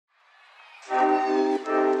Welcome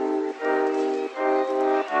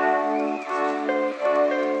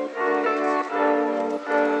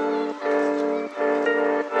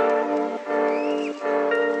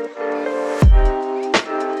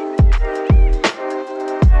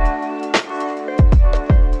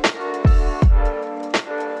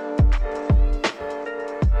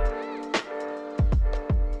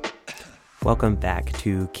back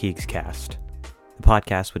to Keegscast, the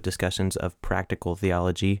podcast with discussions of practical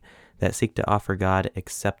theology that seek to offer God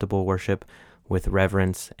acceptable worship with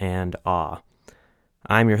reverence and awe.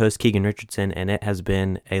 I'm your host, Keegan Richardson, and it has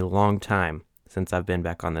been a long time since I've been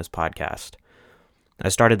back on this podcast. I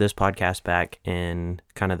started this podcast back in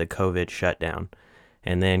kind of the COVID shutdown,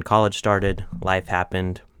 and then college started, life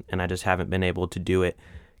happened, and I just haven't been able to do it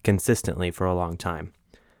consistently for a long time.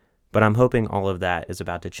 But I'm hoping all of that is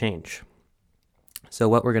about to change. So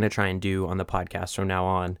what we're going to try and do on the podcast from now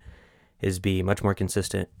on is be much more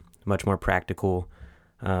consistent, much more practical,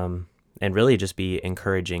 and really just be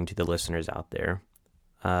encouraging to the listeners out there.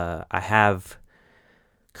 I have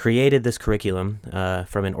created this curriculum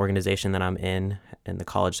from an organization that I'm in the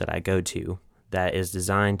college that I go to that is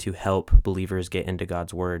designed to help believers get into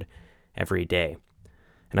God's Word every day.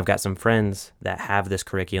 And I've got some friends that have this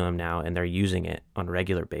curriculum now, and they're using it on a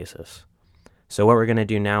regular basis. So what we're going to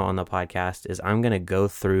do now on the podcast is I'm going to go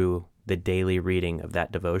through the daily reading of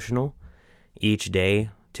that devotional each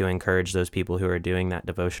day to encourage those people who are doing that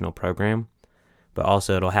devotional program. But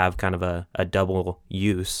also it'll have kind of a double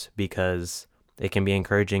use because it can be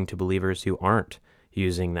encouraging to believers who aren't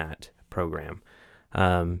using that program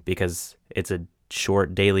because it's a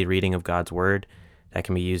short daily reading of God's Word that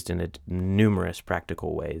can be used in numerous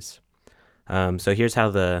practical ways. So here's how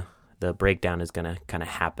the breakdown is going to kind of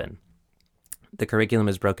happen. The curriculum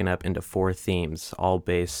is broken up into 4 themes, all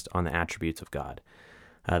based on the attributes of God.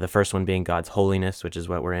 The first one being God's holiness, which is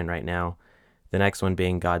what we're in right now. The next one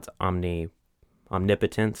being God's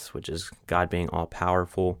omnipotence, which is God being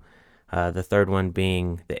all-powerful. The third one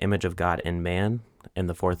being the image of God in man. And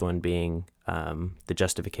the fourth one being the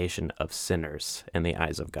justification of sinners in the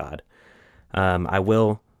eyes of God. I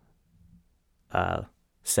will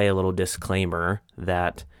say a little disclaimer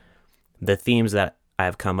that the themes that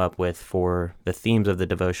I've come up with for the themes of the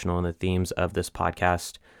devotional and the themes of this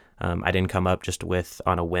podcast, I didn't come up just with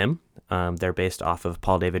on a whim. They're based off of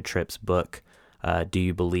Paul David Tripp's book, Do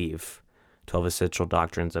You Believe? 12 Essential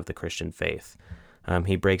Doctrines of the Christian Faith.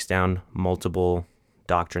 He breaks down multiple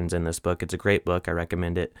doctrines in this book. It's a great book. I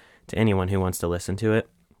recommend it to anyone who wants to listen to it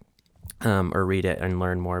or read it and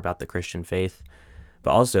learn more about the Christian faith.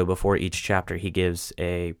 But also, before each chapter, he gives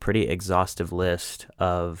a pretty exhaustive list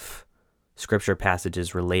of scripture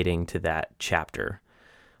passages relating to that chapter,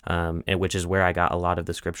 and which is where I got a lot of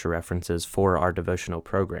the scripture references for our devotional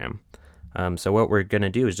program. So what we're going to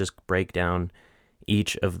do is just break down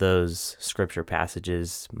each of those scripture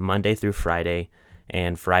passages Monday through Friday,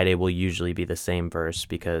 and Friday will usually be the same verse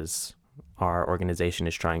because our organization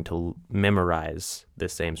is trying to memorize the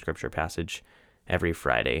same scripture passage every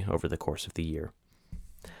Friday over the course of the year.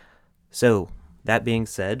 So that being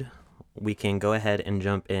said, we can go ahead and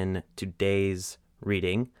jump in today's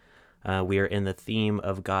reading. We are in the theme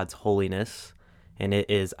of God's holiness, and it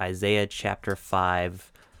is Isaiah chapter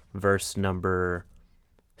 5, verse number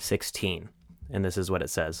 16. And this is what it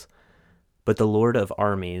says. But the Lord of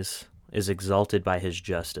armies is exalted by his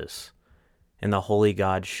justice, and the holy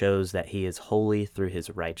God shows that he is holy through his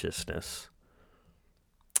righteousness.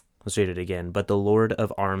 Let's read it again. But the Lord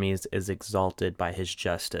of armies is exalted by his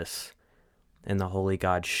justice, and the holy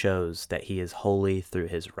God shows that he is holy through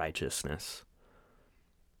his righteousness.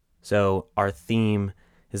 So our theme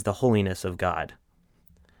is the holiness of God.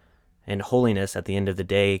 And holiness at the end of the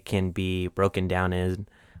day can be broken down in,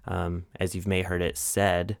 as you've may heard it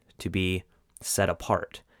said, to be set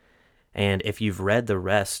apart. And if you've read the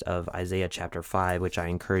rest of Isaiah chapter 5, which I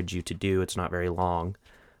encourage you to do, it's not very long,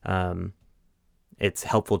 it's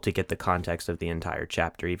helpful to get the context of the entire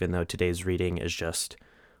chapter, even though today's reading is just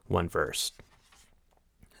one verse.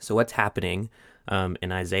 So what's happening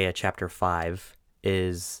in Isaiah chapter 5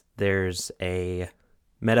 is there's a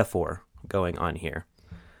metaphor going on here.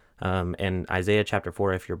 In Isaiah chapter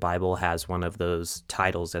 4, if your Bible has one of those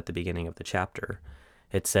titles at the beginning of the chapter,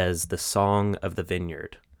 it says the Song of the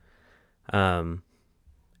Vineyard. And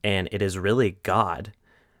it is really God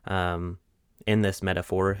in this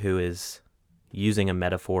metaphor who is using a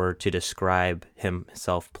metaphor to describe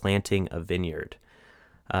himself planting a vineyard.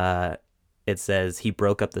 It says, he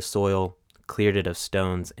broke up the soil, cleared it of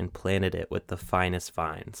stones, and planted it with the finest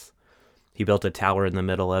vines. He built a tower in the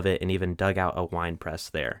middle of it and even dug out a winepress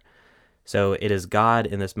there. So it is God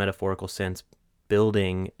in this metaphorical sense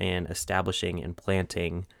building and establishing and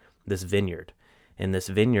planting this vineyard. And this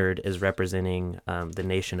vineyard is representing the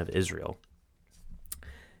nation of Israel.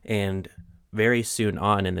 And very soon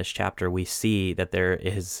on in this chapter, we see that there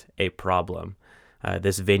is a problem.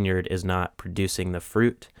 This vineyard is not producing the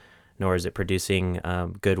fruit, nor is it producing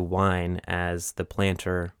good wine as the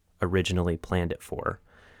planter originally planned it for.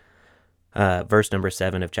 Verse number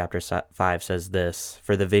 7 of chapter 5 says this: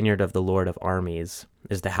 "For the vineyard of the Lord of armies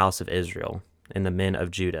is the house of Israel, and the men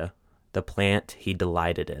of Judah, the plant he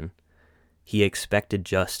delighted in. He expected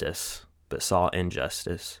justice, but saw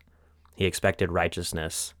injustice. He expected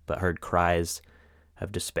righteousness, but heard cries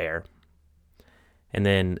of despair." And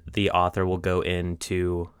then the author will go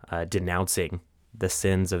into denouncing the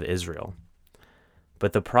sins of Israel.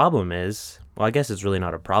 But the problem is, well, I guess it's really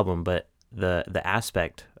not a problem, but the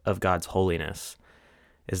aspect of God's holiness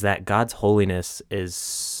is that God's holiness is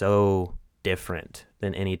so different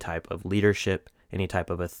than any type of leadership, any type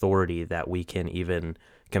of authority that we can even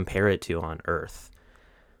compare it to on earth.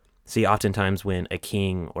 See, oftentimes when a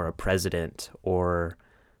king or a president or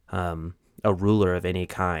a ruler of any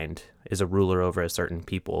kind is a ruler over a certain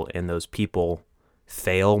people, and those people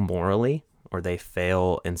fail morally, or they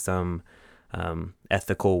fail in some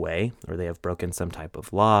ethical way, or they have broken some type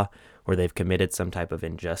of law, or they've committed some type of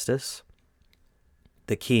injustice,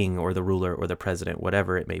 the king or the ruler or the president,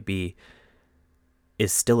 whatever it may be,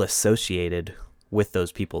 is still associated with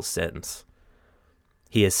those people's sins.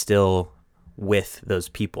 He is still with those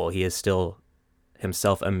people. He is still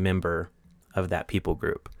himself a member of that people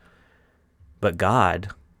group. But God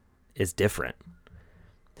is different.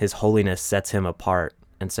 His holiness sets him apart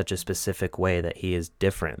in such a specific way that he is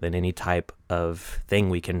different than any type of thing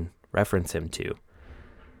we can reference him to.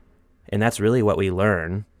 And that's really what we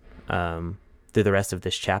learn through the rest of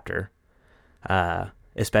this chapter,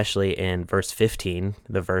 especially in verse 15,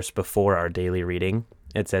 the verse before our daily reading.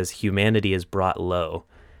 It says, "Humanity is brought low,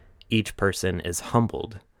 each person is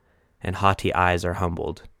humbled, and haughty eyes are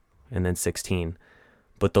humbled." And then 16,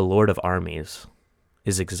 "But the Lord of armies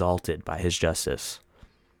is exalted by his justice,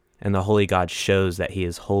 and the holy God shows that he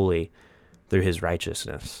is holy through his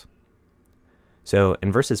righteousness." So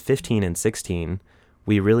in verses 15 and 16,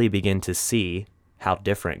 we really begin to see how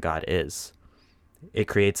different God is. It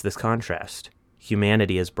creates this contrast.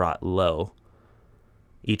 Humanity is brought low.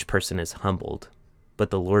 Each person is humbled, but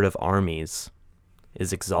the Lord of armies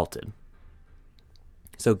is exalted.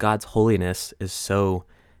 So God's holiness is so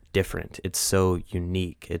different. It's so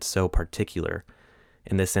unique. It's so particular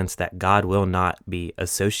in the sense that God will not be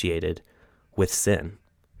associated with sin.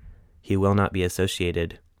 He will not be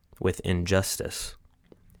associated with injustice.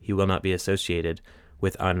 He will not be associated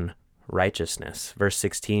with unrighteousness. Verse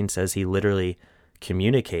 16 says he literally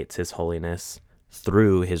communicates his holiness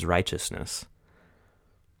through his righteousness.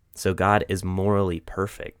 So God is morally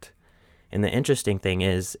perfect. And the interesting thing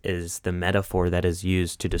is the metaphor that is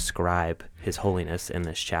used to describe his holiness in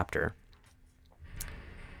this chapter.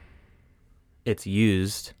 It's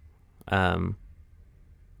used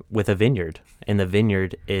with a vineyard, and the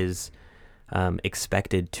vineyard is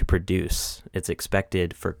expected to produce. It's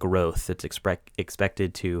expected for growth. It's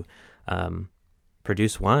expected to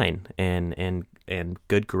produce wine and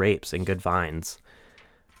good grapes and good vines.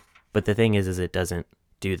 But the thing is it doesn't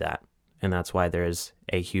do that. And that's why there's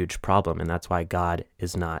a huge problem. And that's why God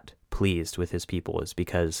is not pleased with his people, is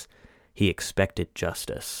because he expected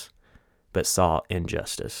justice, but saw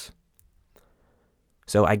injustice.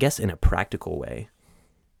 So I guess in a practical way,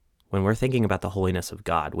 when we're thinking about the holiness of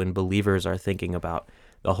God, when believers are thinking about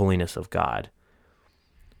the holiness of God,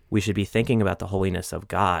 we should be thinking about the holiness of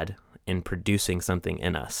God in producing something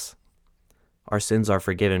in us. Our sins are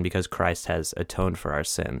forgiven because Christ has atoned for our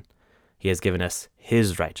sin. He has given us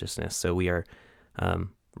his righteousness, so we are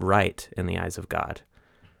right in the eyes of God.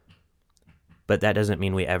 But that doesn't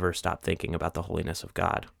mean we ever stop thinking about the holiness of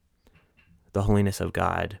God. The holiness of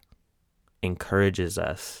God encourages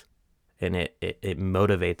us, and it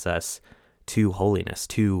motivates us to holiness,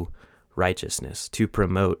 to righteousness, to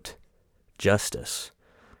promote justice,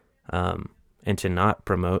 and to not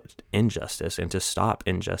promote injustice, and to stop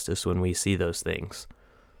injustice when we see those things.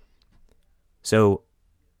 So,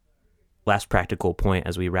 last practical point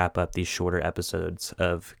as we wrap up these shorter episodes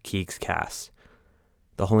of Keeg's Cast.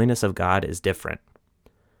 The holiness of God is different.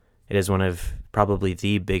 It is one of probably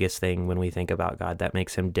the biggest thing when we think about God that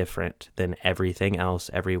makes him different than everything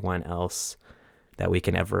else, everyone else that we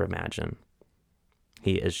can ever imagine.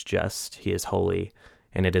 He is just, he is holy,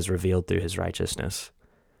 and it is revealed through his righteousness.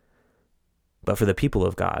 But for the people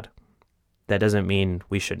of God, that doesn't mean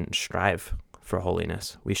we shouldn't strive for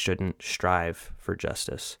holiness. We shouldn't strive for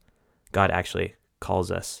justice. God actually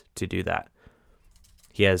calls us to do that.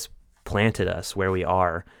 He has planted us where we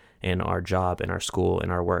are in our job, in our school,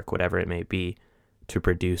 in our work, whatever it may be, to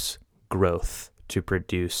produce growth, to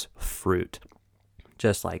produce fruit,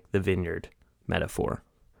 just like the vineyard metaphor.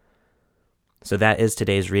 So that is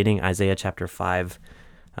today's reading, Isaiah chapter 5,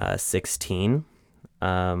 16.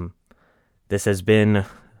 This has been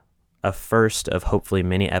a first of hopefully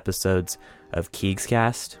many episodes of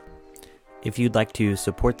Keegscast. If you'd like to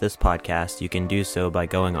support this podcast, you can do so by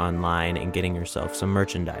going online and getting yourself some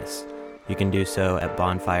merchandise. You can do so at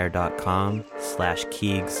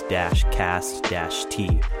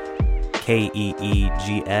bonfire.com/Keegs-cast-T.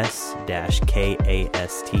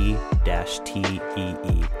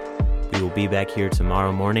 KEEGS-KAST-TEE. We will be back here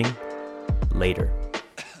tomorrow morning. Later.